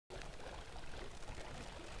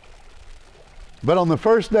But on the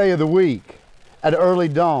first day of the week, at early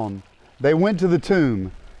dawn, they went to the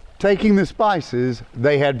tomb, taking the spices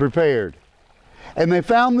they had prepared. And they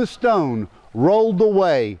found the stone rolled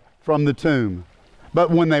away from the tomb. But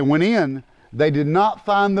when they went in, they did not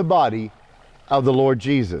find the body of the Lord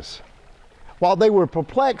Jesus. While they were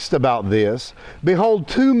perplexed about this, behold,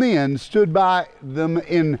 two men stood by them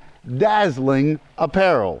in dazzling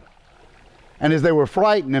apparel. And as they were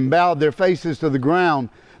frightened and bowed their faces to the ground,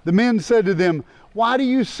 the men said to them, "Why do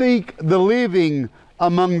you seek the living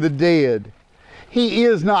among the dead? He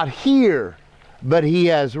is not here, but he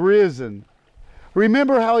has risen.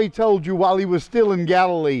 Remember how he told you while he was still in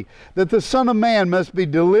Galilee that the Son of Man must be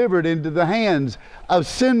delivered into the hands of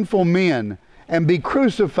sinful men and be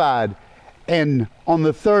crucified, and on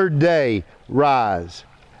the third day rise."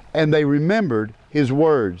 And they remembered his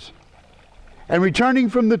words. And returning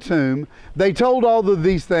from the tomb, they told all of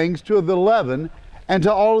these things to the 11 and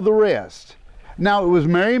to all of the rest. Now it was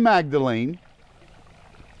Mary Magdalene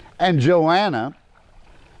and Joanna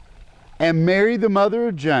and Mary the mother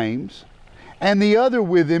of James and the other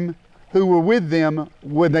with him who were with them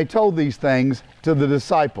when they told these things to the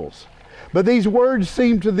disciples. But these words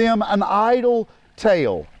seemed to them an idle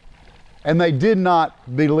tale, and they did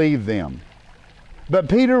not believe them. But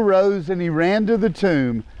Peter rose and he ran to the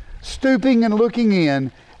tomb. Stooping and looking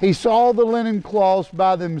in, he saw the linen cloths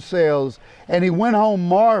by themselves, and he went home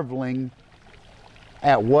marveling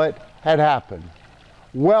at what had happened.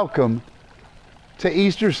 Welcome to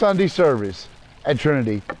Easter Sunday service at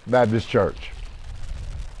Trinity Baptist Church.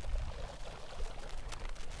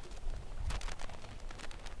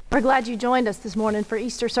 We're glad you joined us this morning for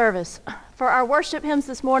Easter service. For our worship hymns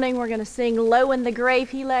this morning, we're going to sing "Low in the Grave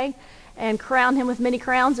He Lay" and "Crown Him with Many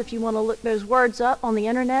Crowns." If you want to look those words up on the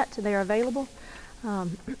internet, they're available.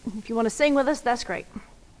 If you want to sing with us, that's great.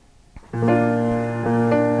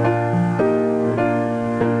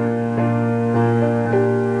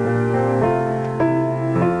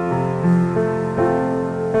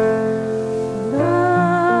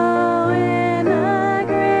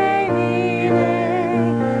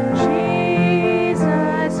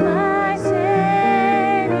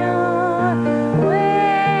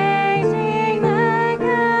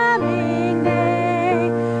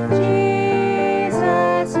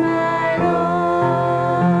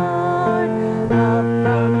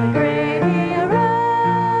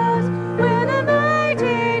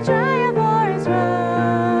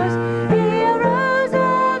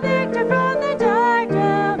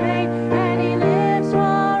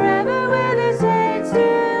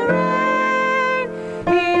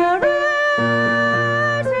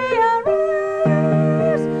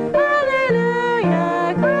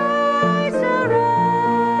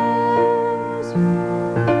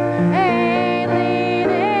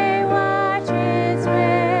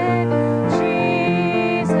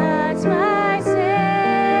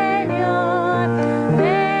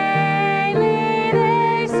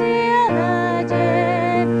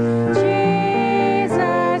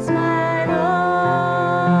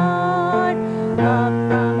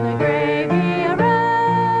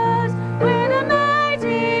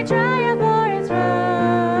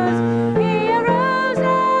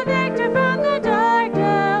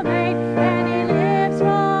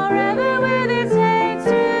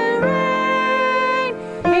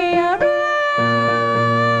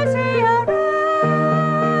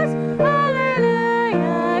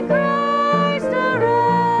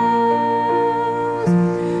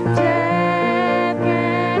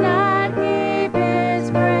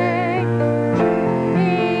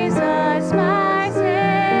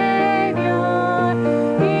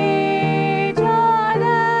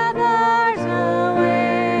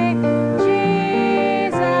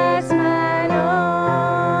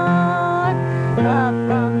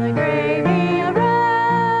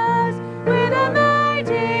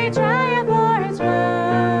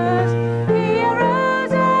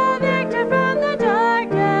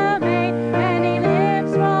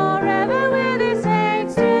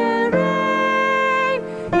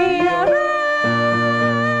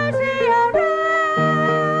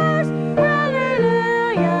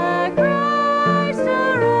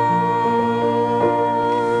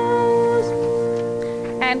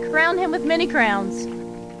 Many crowns.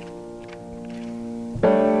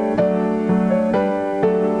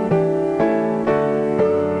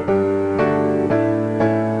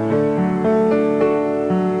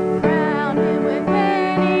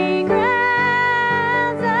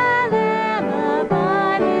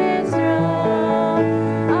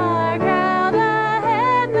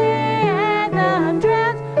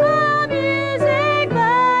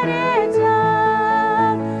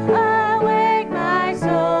 Awake my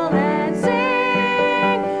soul and sing.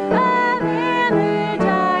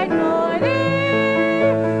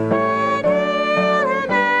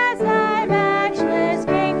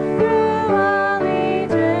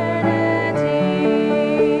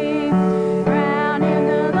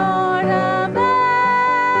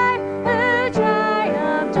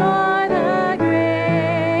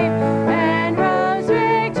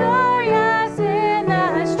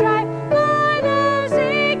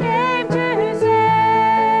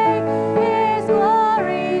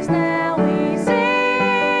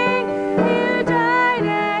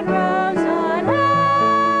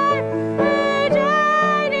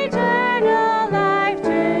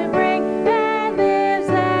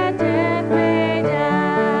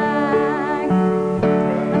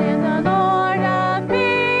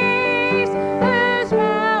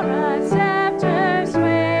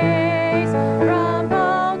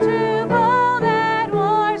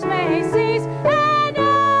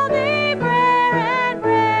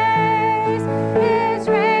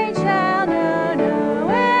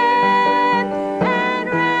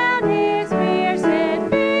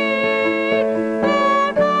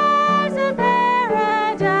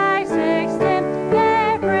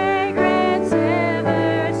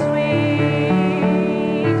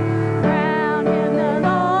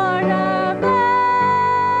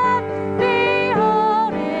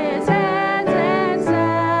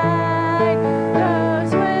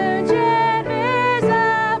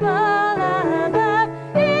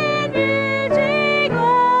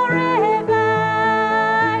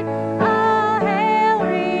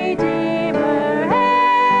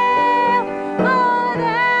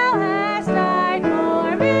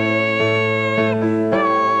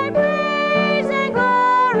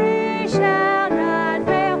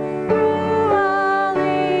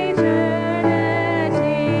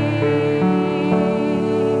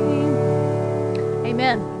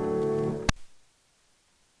 Amen.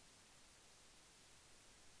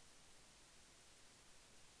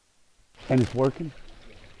 And it's working?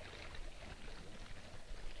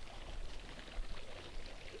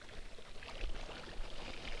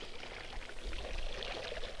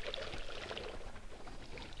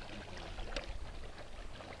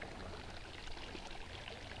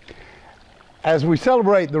 As we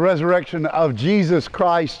celebrate the resurrection of Jesus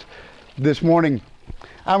Christ this morning,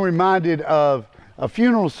 I'm reminded of a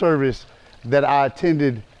funeral service that I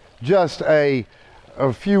attended just a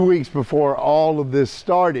few weeks before all of this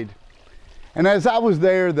started. And as I was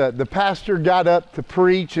there, the pastor got up to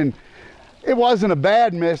preach, and it wasn't a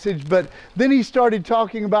bad message, but then he started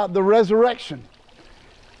talking about the resurrection.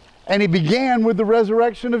 And he began with the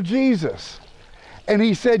resurrection of Jesus. And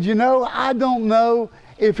he said, you know, I don't know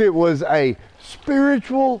if it was a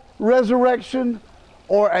spiritual resurrection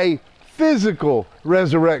or a physical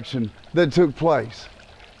resurrection that took place.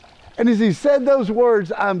 And as he said those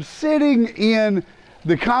words, I'm sitting in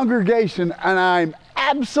the congregation and I'm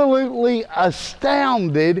absolutely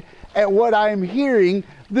astounded at what I'm hearing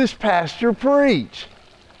this pastor preach.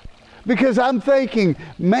 Because I'm thinking,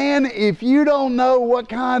 man, if you don't know what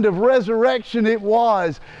kind of resurrection it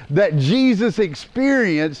was that Jesus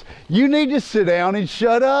experienced, you need to sit down and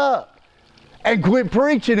shut up and quit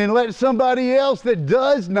preaching and let somebody else that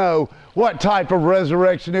does know what type of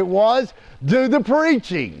resurrection it was do the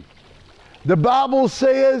preaching. The Bible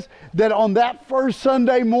says that on that first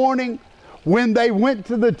Sunday morning, when they went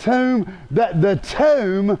to the tomb, that the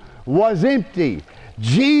tomb was empty.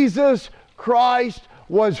 Jesus Christ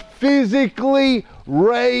was physically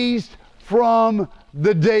raised from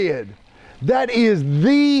the dead. That is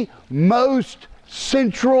the most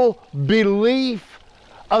central belief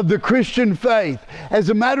of the Christian faith. As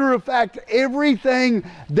a matter of fact, everything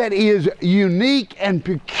that is unique and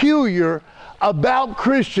peculiar about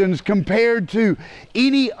Christians compared to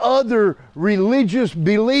any other religious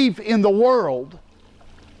belief in the world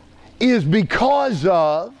is because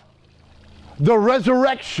of the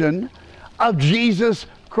resurrection of Jesus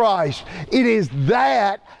Christ. It is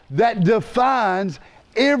that defines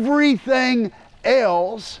everything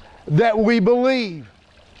else that we believe.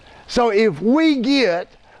 So if we get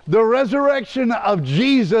the resurrection of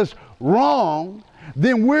Jesus wrong,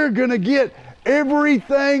 then we're going to get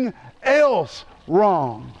everything else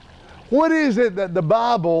wrong. What is it that the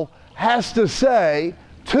Bible has to say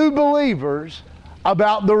to believers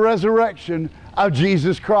about the resurrection of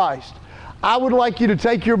Jesus Christ? I would like you to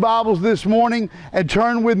take your Bibles this morning and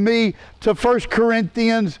turn with me to 1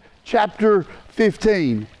 Corinthians chapter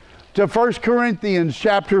 15. To 1 Corinthians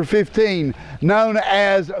chapter 15, known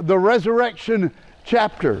as the resurrection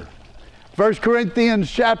chapter. 1 Corinthians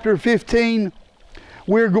chapter 15,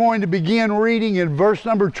 we're going to begin reading in verse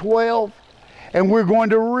number 12, and we're going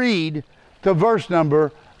to read to verse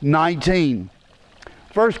number 19.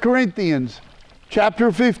 1 Corinthians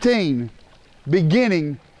chapter 15,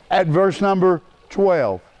 beginning at verse number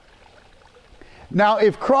 12. Now,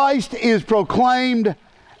 if Christ is proclaimed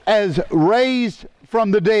as raised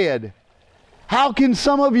from the dead, how can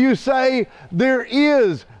some of you say there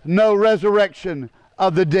is no resurrection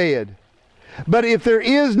of the dead? But if there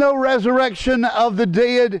is no resurrection of the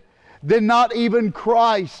dead, then not even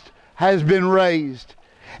Christ has been raised.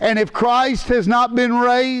 And if Christ has not been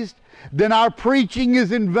raised, then our preaching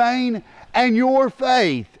is in vain, and your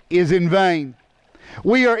faith is in vain.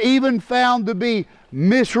 We are even found to be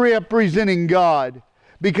misrepresenting God,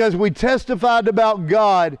 because we testified about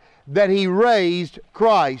God that He raised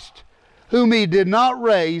Christ, whom He did not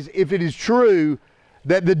raise, if it is true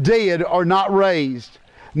that the dead are not raised.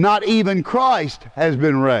 Not even Christ has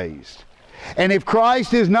been raised. And if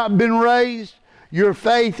Christ has not been raised, your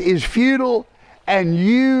faith is futile, and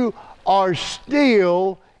you are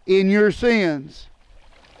still in your sins.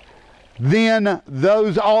 Then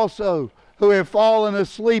those also who have fallen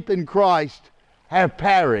asleep in Christ have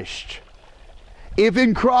perished. If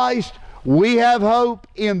in Christ we have hope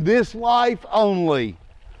in this life only,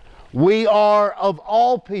 we are of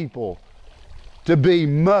all people to be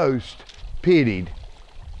most pitied.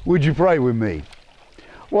 Would you pray with me?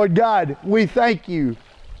 Lord God, we thank you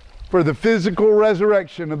for the physical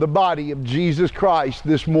resurrection of the body of Jesus Christ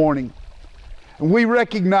this morning. And we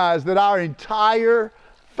recognize that our entire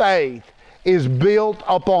faith is built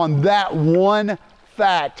upon that one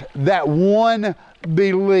fact, that one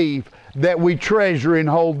belief that we treasure and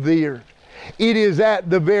hold dear. It is at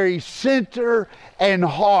the very center and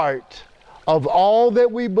heart of all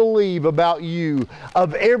that we believe about you,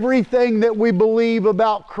 of everything that we believe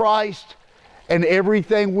about Christ, and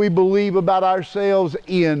everything we believe about ourselves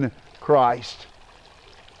in Christ.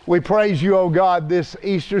 We praise you, O God, this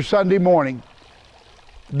Easter Sunday morning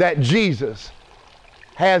that Jesus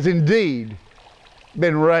has indeed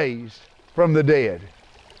been raised from the dead.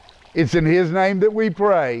 It's in His name that we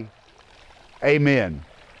pray. Amen.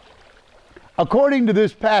 According to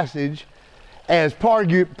this passage, as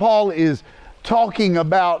Paul is talking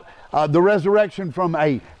about the resurrection from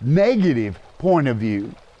a negative point of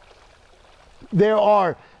view, there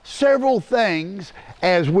are several things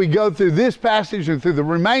as we go through this passage and through the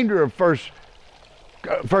remainder of 1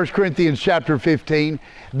 Corinthians chapter 15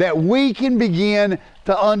 that we can begin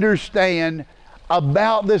to understand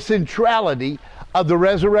about the centrality of the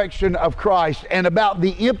resurrection of Christ and about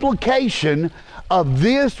the implication of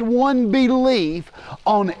this one belief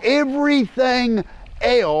on everything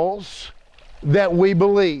else that we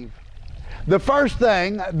believe. The first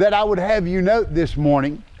thing that I would have you note this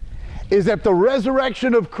morning is that the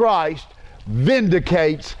resurrection of Christ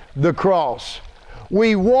vindicates the cross.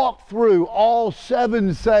 We walk through all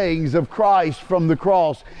 7 sayings of Christ from the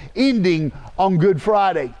cross, ending on Good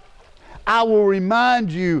Friday. I will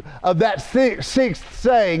remind you of that 6th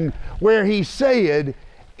saying where He said,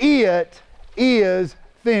 "It is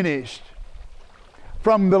finished."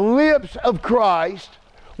 From the lips of Christ,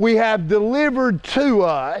 we have delivered to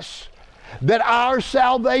us that our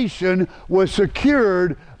salvation was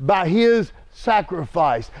secured by His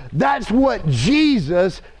sacrifice. That's what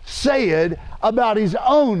Jesus said about His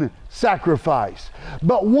own sacrifice.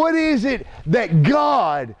 But what is it that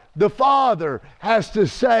God the Father has to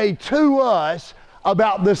say to us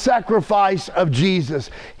about the sacrifice of Jesus?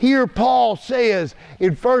 Here Paul says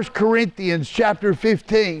in 1 Corinthians chapter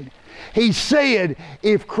 15, he said,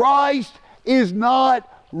 if Christ is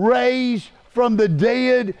not raised from the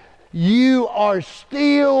dead, you are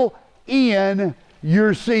still in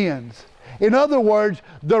your sins. In other words,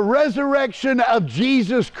 the resurrection of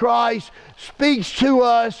Jesus Christ speaks to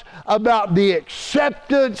us about the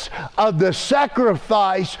acceptance of the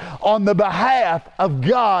sacrifice on the behalf of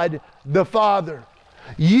God the Father.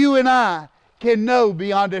 You and I can know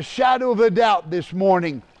beyond a shadow of a doubt this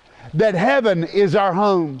morning that heaven is our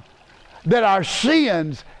home, that our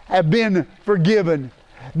sins have been forgiven,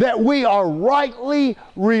 that we are rightly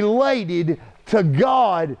related to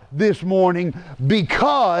God this morning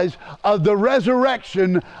because of the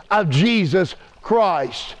resurrection of Jesus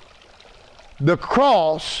Christ. The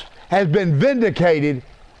cross has been vindicated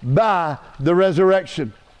by the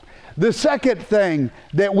resurrection. The second thing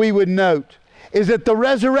that we would note is that the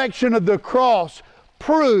resurrection of the cross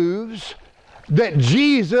proves that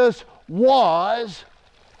Jesus was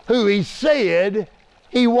who He said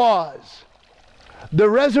He was. The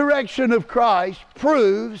resurrection of Christ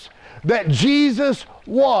proves that Jesus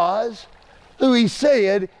was who He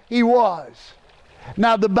said He was.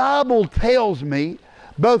 Now the Bible tells me,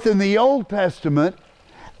 both in the Old Testament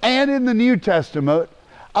and in the New Testament,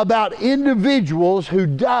 about individuals who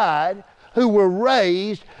died, who were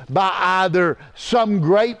raised by either some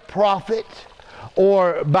great prophet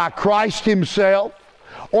or by Christ Himself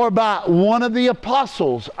or by one of the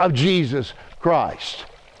apostles of Jesus Christ.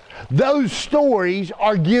 Those stories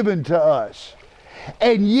are given to us.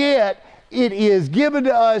 And yet, it is given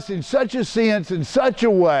to us in such a sense, in such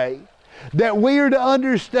a way, that we are to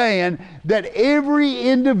understand that every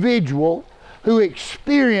individual who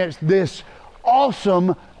experienced this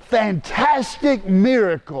awesome, fantastic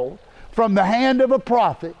miracle from the hand of a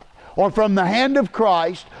prophet, or from the hand of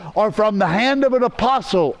Christ, or from the hand of an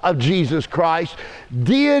apostle of Jesus Christ,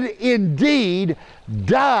 did indeed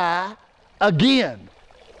die again.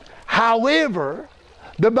 However,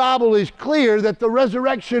 the Bible is clear that the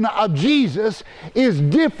resurrection of Jesus is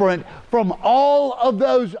different from all of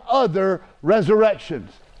those other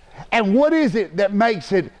resurrections. And what is it that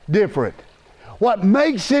makes it different? What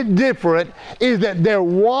makes it different is that there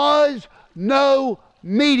was no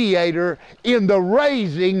mediator in the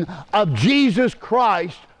raising of Jesus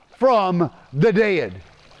Christ from the dead.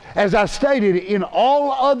 As I stated, in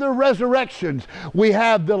all other resurrections, we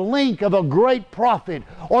have the link of a great prophet,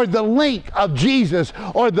 or the link of Jesus,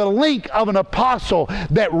 or the link of an apostle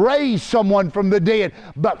that raised someone from the dead.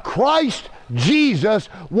 But Christ Jesus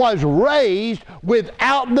was raised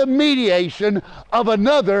without the mediation of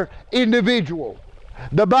another individual.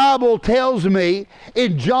 The Bible tells me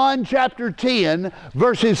in John chapter 10,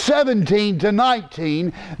 verses 17 to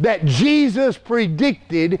 19, that Jesus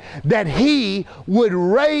predicted that He would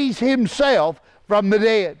raise Himself from the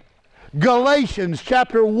dead. Galatians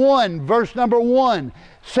chapter 1, verse number 1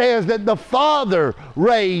 says that the Father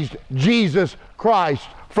raised Jesus Christ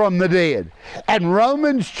from the dead. And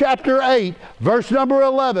Romans chapter 8, verse number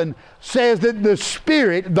 11 says that the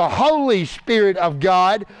Spirit, the Holy Spirit of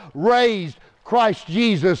God, raised Christ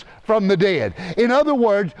Jesus from the dead. In other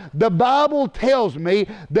words, the Bible tells me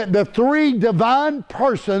that the three divine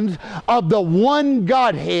persons of the one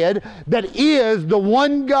Godhead, that is the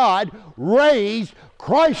one God, raised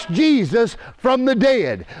Christ Jesus from the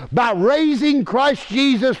dead. By raising Christ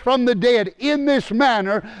Jesus from the dead in this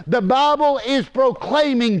manner, the Bible is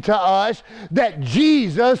proclaiming to us that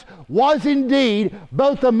Jesus was indeed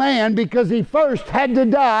both a man, because he first had to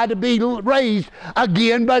die to be raised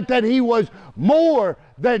again, but that he was more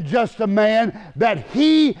than just a man, that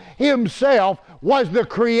he himself was the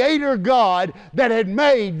Creator God that had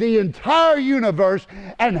made the entire universe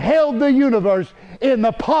and held the universe in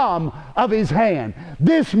the palm of his hand.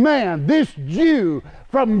 This man, this Jew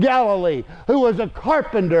from Galilee, who was a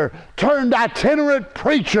carpenter turned itinerant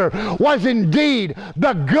preacher, was indeed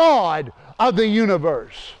the God of the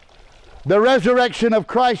universe. The resurrection of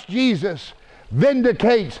Christ Jesus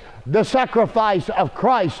vindicates the sacrifice of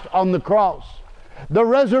Christ on the cross. The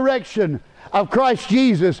resurrection of Christ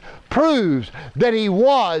Jesus proves that he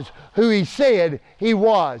was who he said he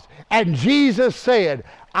was. And Jesus said,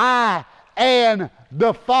 I and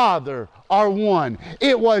the Father are one.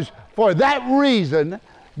 It was for that reason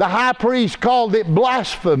the high priest called it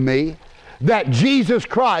blasphemy that Jesus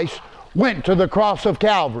Christ went to the cross of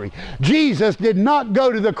Calvary. Jesus did not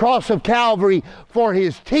go to the cross of Calvary for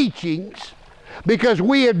his teachings, because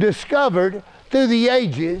we have discovered through the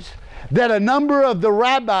ages that a number of the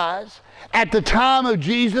rabbis at the time of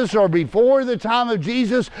Jesus, or before the time of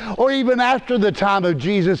Jesus, or even after the time of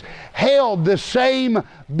Jesus, held the same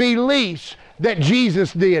beliefs that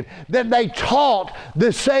Jesus did, that they taught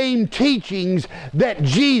the same teachings that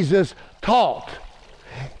Jesus taught.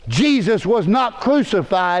 Jesus was not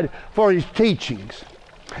crucified for his teachings.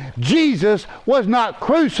 Jesus was not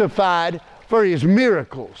crucified for his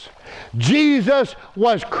miracles. Jesus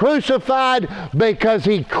was crucified because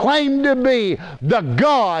he claimed to be the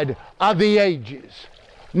God of the ages.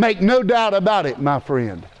 Make no doubt about it, my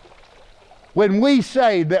friend. When we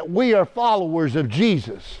say that we are followers of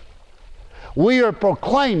Jesus, we are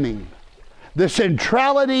proclaiming the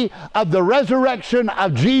centrality of the resurrection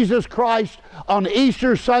of Jesus Christ on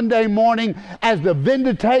Easter Sunday morning as the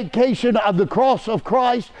vindication of the cross of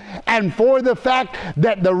Christ, and for the fact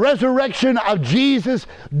that the resurrection of Jesus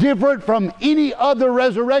differed from any other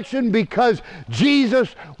resurrection because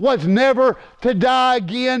Jesus was never to die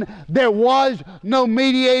again. There was no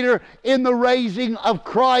mediator in the raising of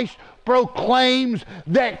Christ, proclaims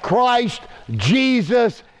that Christ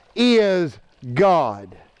Jesus is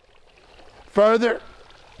God. Further,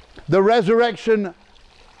 the resurrection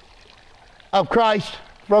of Christ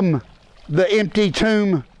from the empty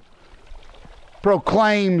tomb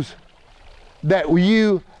proclaims that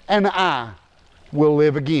you and I will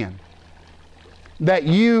live again. That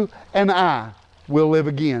you and I will live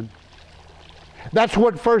again. That's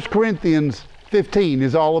what 1 Corinthians 15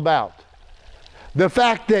 is all about. The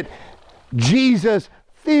fact that Jesus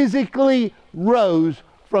physically rose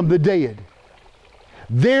from the dead.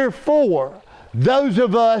 Therefore, those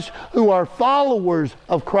of us who are followers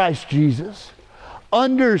of Christ Jesus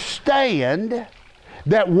understand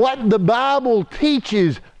that what the Bible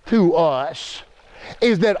teaches to us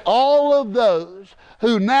is that all of those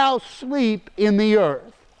who now sleep in the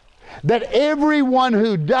earth, that everyone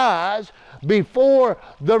who dies before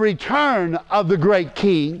the return of the great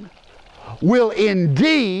King will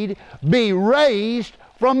indeed be raised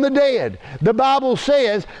from the dead. The Bible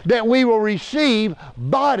says that we will receive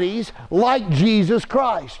bodies like Jesus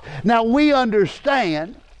Christ. Now we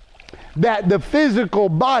understand that the physical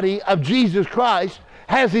body of Jesus Christ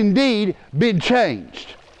has indeed been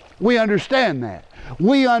changed. We understand that.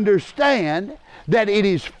 We understand that it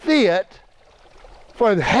is fit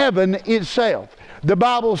for heaven itself. The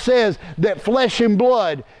Bible says that flesh and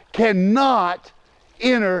blood cannot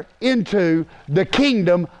enter into the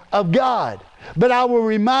kingdom of God. But I will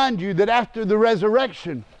remind you that after the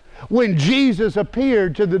resurrection, when Jesus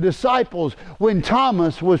appeared to the disciples, when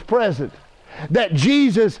Thomas was present, that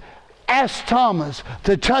Jesus asked Thomas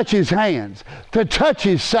to touch his hands, to touch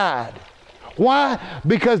his side. Why?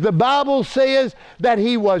 Because the Bible says that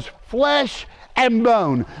he was flesh and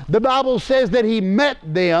bone. The Bible says that he met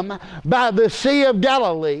them by the Sea of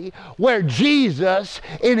Galilee, where Jesus,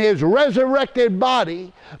 in his resurrected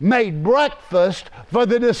body, made breakfast for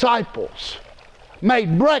the disciples.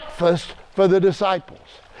 Made breakfast for the disciples.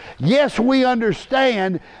 Yes, we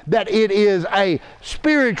understand that it is a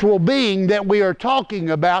spiritual being that we are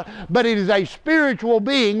talking about, but it is a spiritual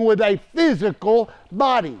being with a physical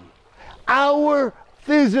body. Our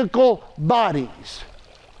physical bodies,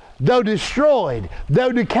 though destroyed,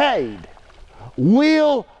 though decayed,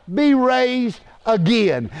 will be raised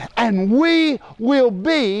again, and we will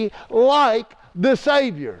be like the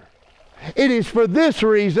Savior. It is for this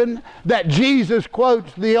reason that Jesus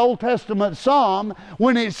quotes the Old Testament psalm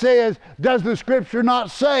when it says, does the Scripture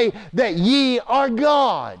not say that ye are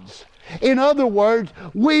gods? In other words,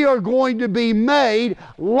 we are going to be made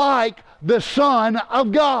like the Son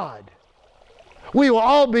of God. We will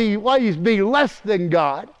always be less than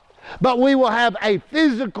God, but we will have a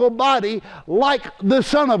physical body like the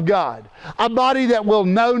Son of God. A body that will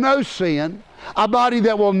know no sin, a body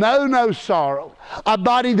that will know no sorrow, a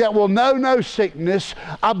body that will know no sickness,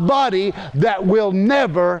 a body that will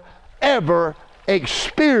never, ever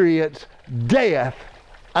experience death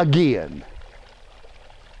again.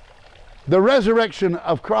 The resurrection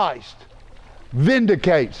of Christ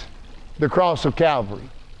vindicates the cross of Calvary.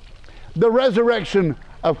 The resurrection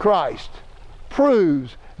of Christ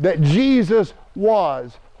proves that Jesus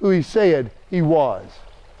was who He said He was.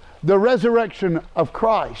 The resurrection of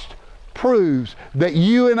Christ proves that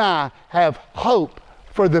you and I have hope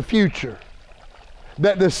for the future.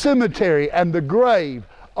 That the cemetery and the grave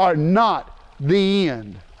are not the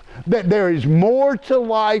end. That there is more to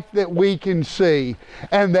life that we can see,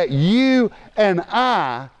 and that you and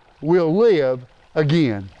I will live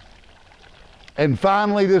again. And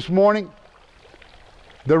finally this morning,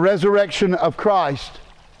 the resurrection of Christ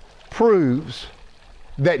proves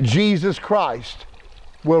that Jesus Christ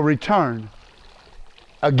will return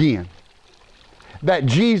again. That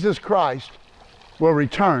Jesus Christ will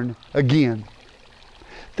return again.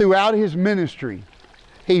 Throughout His ministry,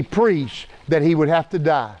 He preached that He would have to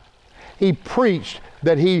die. He preached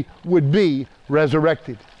that He would be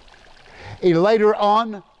resurrected. Later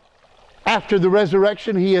on, after the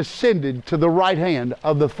resurrection, He ascended to the right hand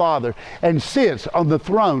of the Father and sits on the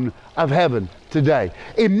throne of heaven today.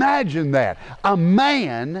 Imagine that. A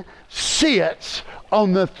man sits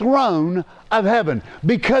on the throne of heaven,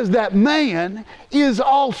 because that man is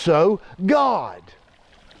also God.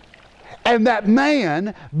 And that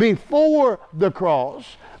man, before the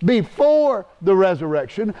cross, before the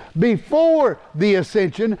resurrection, before the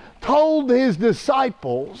ascension, told His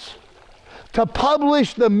disciples to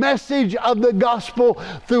publish the message of the gospel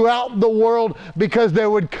throughout the world, because there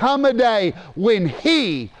would come a day when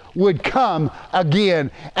He would come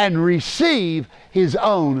again and receive His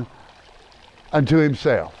own unto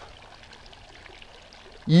Himself.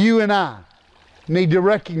 You and I need to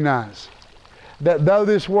recognize that though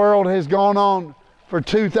this world has gone on for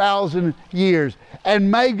 2,000 years and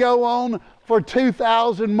may go on for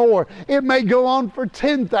 2,000 more, it may go on for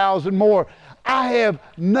 10,000 more, I have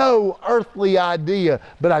no earthly idea,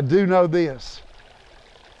 but I do know this.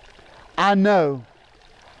 I know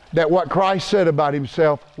that what Christ said about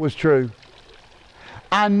Himself was true.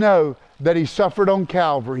 I know that He suffered on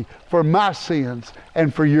Calvary for my sins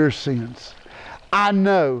and for your sins. I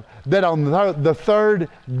know that on the third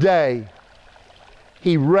day,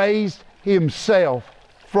 He raised Himself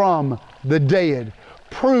from the dead,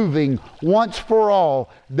 proving once for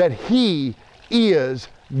all that He is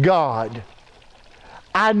God.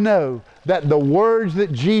 I know that the words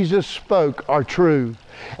that Jesus spoke are true.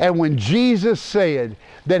 And when Jesus said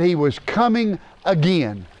that He was coming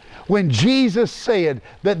again, when Jesus said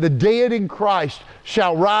that the dead in Christ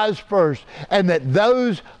shall rise first, and that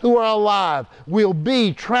those who are alive will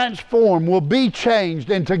be transformed, will be changed,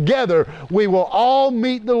 and together we will all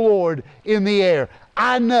meet the Lord in the air,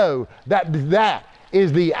 I know that that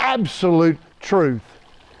is the absolute truth,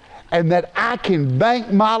 and that I can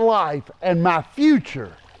bank my life and my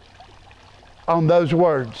future on those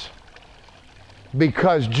words,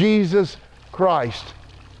 because Jesus Christ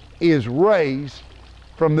is raised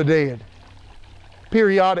from the dead.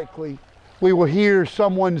 Periodically, we will hear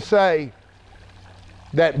someone say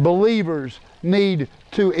that believers need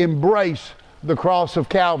to embrace the cross of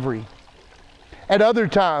Calvary. At other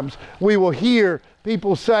times, we will hear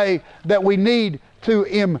people say that we need to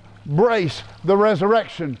embrace the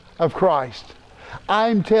resurrection of Christ.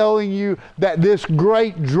 I'm telling you that this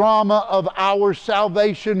great drama of our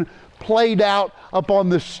salvation played out upon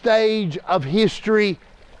the stage of history,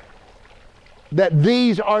 that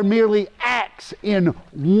these are merely acts in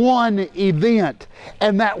one event.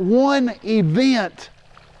 And that one event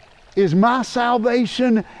is my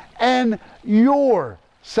salvation and your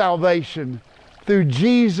salvation through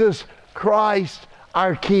Jesus Christ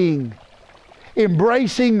our King.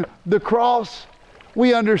 Embracing the cross,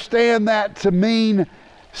 we understand that to mean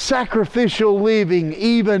sacrificial living,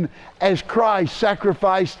 even as Christ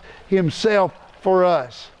sacrificed Himself for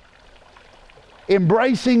us.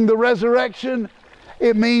 Embracing the resurrection,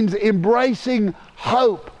 it means embracing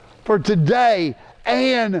hope for today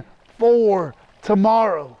and for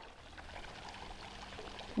tomorrow.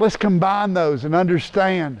 Let's combine those and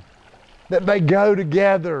understand that they go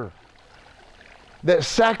together. That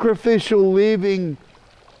sacrificial living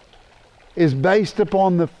is based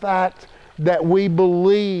upon the fact that we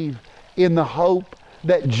believe in the hope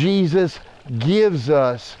that Jesus gives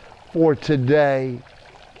us for today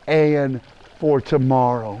and for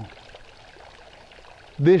tomorrow.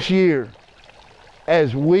 This year,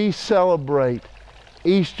 as we celebrate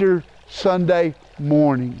Easter Sunday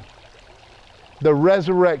morning, the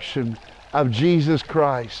resurrection of Jesus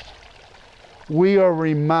Christ, we are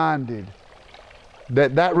reminded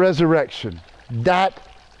that that resurrection, that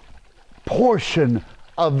portion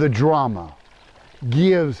of the drama,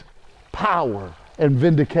 gives power and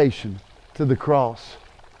vindication to the cross.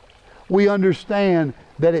 We understand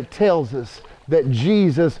that it tells us that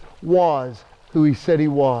Jesus was who he said he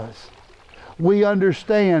was. We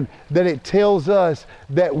understand that it tells us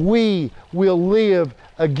that we will live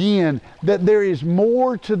again, that there is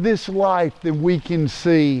more to this life than we can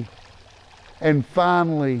see. And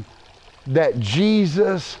finally, that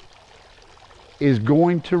Jesus is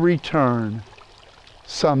going to return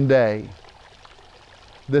someday.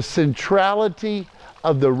 The centrality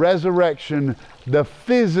of the resurrection, the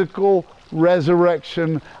physical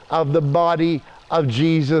resurrection of the body of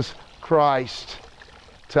Jesus Christ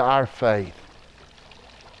to our faith.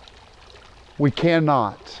 We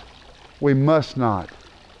cannot, we must not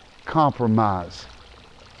compromise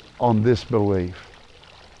on this belief.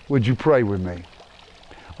 Would you pray with me?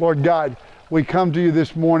 Lord God, we come to you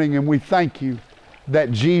this morning and we thank you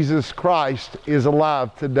that Jesus Christ is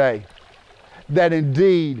alive today. That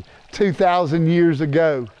indeed, 2,000 years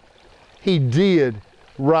ago, he did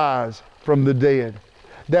rise from the dead.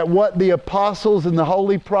 That what the apostles and the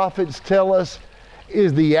holy prophets tell us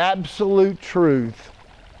is the absolute truth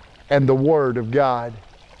and the Word of God.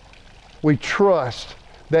 We trust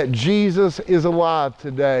that Jesus is alive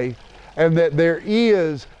today and that there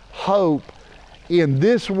is hope in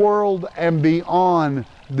this world and beyond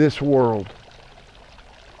this world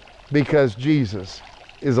because Jesus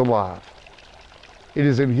is alive. It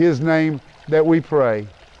is in his name that we pray.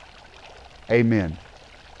 Amen.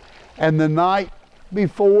 And the night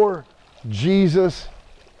before Jesus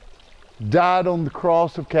died on the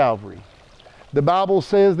cross of Calvary, the Bible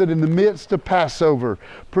says that in the midst of Passover,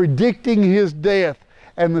 predicting his death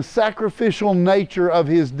and the sacrificial nature of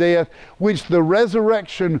his death, which the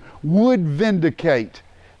resurrection would vindicate,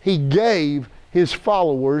 he gave his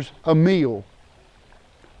followers a meal.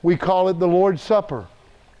 We call it the Lord's Supper,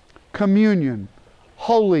 communion,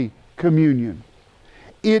 Holy Communion.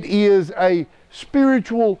 It is a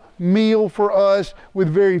spiritual meal for us with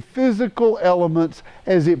very physical elements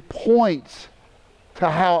as it points to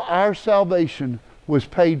how our salvation was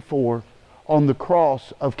paid for on the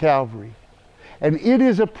cross of Calvary. And it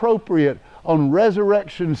is appropriate on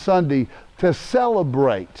Resurrection Sunday to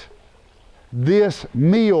celebrate this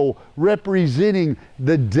meal representing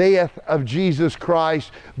the death of Jesus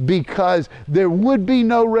Christ, because there would be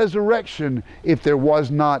no resurrection if there was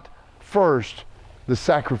not first the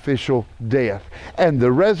sacrificial death. And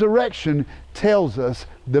the resurrection tells us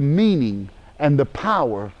the meaning and the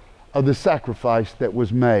power of the sacrifice that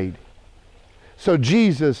was made. So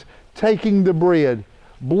Jesus, taking the bread,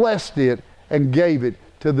 blessed it and gave it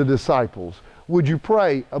to the disciples. Would you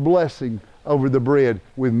pray a blessing over the bread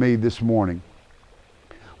with me this morning?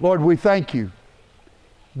 Lord, we thank you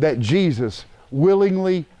that Jesus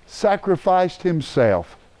willingly sacrificed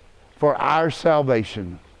himself for our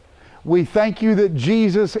salvation. We thank you that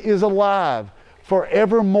Jesus is alive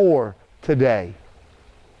forevermore today.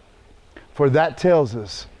 For that tells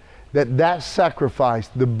us that that sacrifice,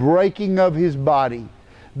 the breaking of his body,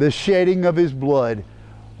 the shedding of his blood,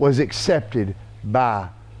 was accepted by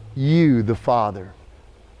you, the Father.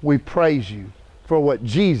 We praise you for what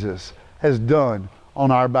Jesus has done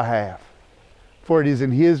on our behalf. For it is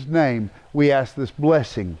in his name we ask this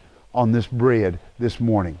blessing on this bread this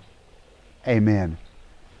morning. Amen.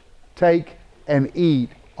 Take and eat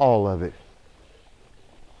all of it.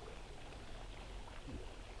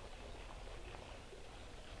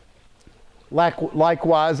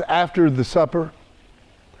 Likewise, after the supper,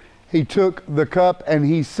 he took the cup and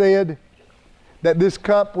he said that this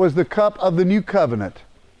cup was the cup of the new covenant,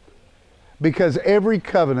 because every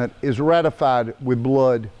covenant is ratified with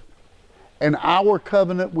blood, and our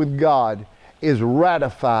covenant with God is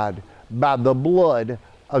ratified by the blood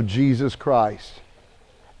of Jesus Christ.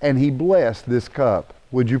 And he blessed this cup.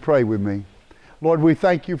 Would you pray with me? Lord, we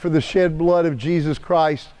thank you for the shed blood of Jesus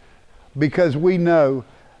Christ, because we know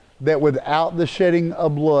that without the shedding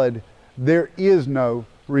of blood, there is no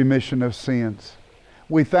remission of sins.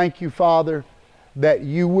 We thank you, Father, that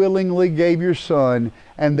you willingly gave your Son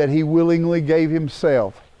and that He willingly gave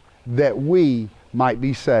Himself that we might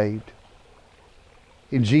be saved.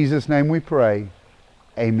 In Jesus' name we pray,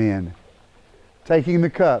 amen. Taking the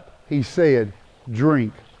cup, He said,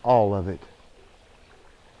 drink all of it.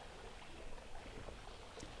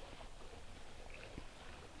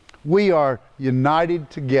 We are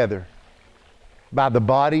united together by the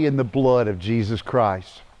body and the blood of Jesus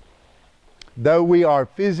Christ. Though we are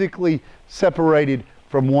physically separated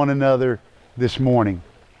from one another this morning,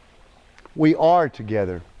 we are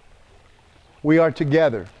together. We are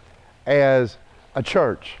together as a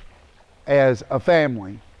church, as a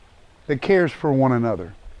family that cares for one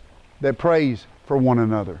another, that prays for one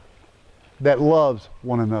another, that loves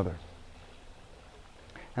one another.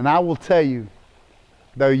 And I will tell you,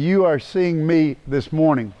 though you are seeing me this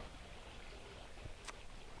morning,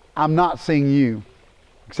 I'm not seeing you,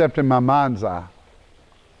 except in my mind's eye.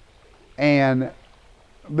 And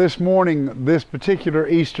this morning, this particular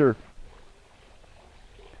Easter,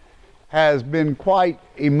 has been quite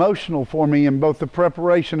emotional for me in both the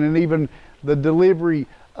preparation and even the delivery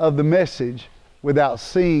of the message without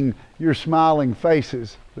seeing your smiling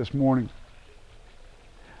faces this morning.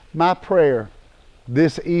 My prayer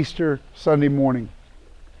this Easter Sunday morning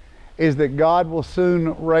is that God will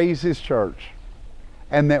soon raise His church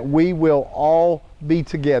and that we will all be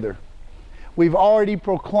together. We've already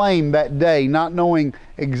proclaimed that day, not knowing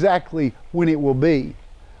exactly when it will be.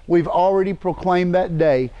 We've already proclaimed that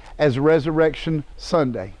day as Resurrection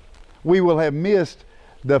Sunday. We will have missed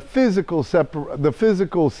the physical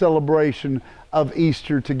celebration of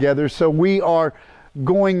Easter together, so we are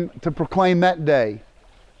going to proclaim that day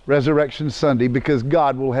Resurrection Sunday, because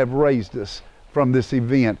God will have raised us from this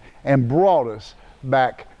event and brought us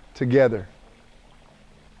back together.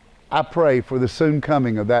 I pray for the soon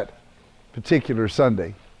coming of that particular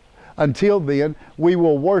Sunday. Until then, we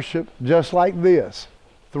will worship just like this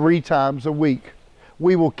 3 times a week.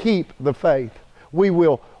 We will keep the faith. We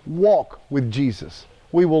will walk with Jesus.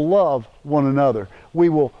 We will love one another. We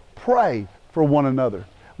will pray for one another.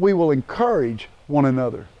 We will encourage one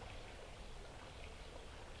another.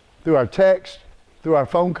 Through our text, through our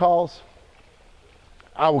phone calls.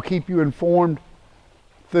 I will keep you informed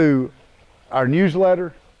through our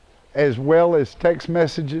newsletter as well as text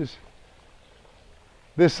messages.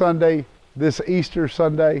 This Sunday, this Easter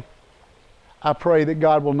Sunday, I pray that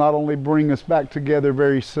God will not only bring us back together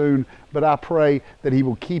very soon, but I pray that He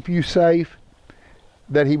will keep you safe,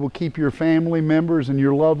 that He will keep your family members and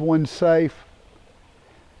your loved ones safe,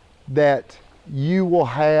 that you will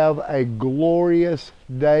have a glorious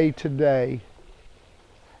day today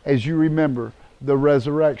as you remember the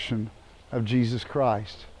resurrection of Jesus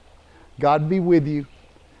Christ. God be with you.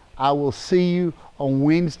 I will see you on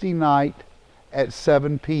Wednesday night at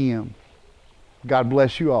 7 p.m. God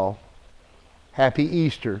bless you all. Happy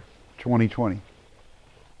Easter 2020.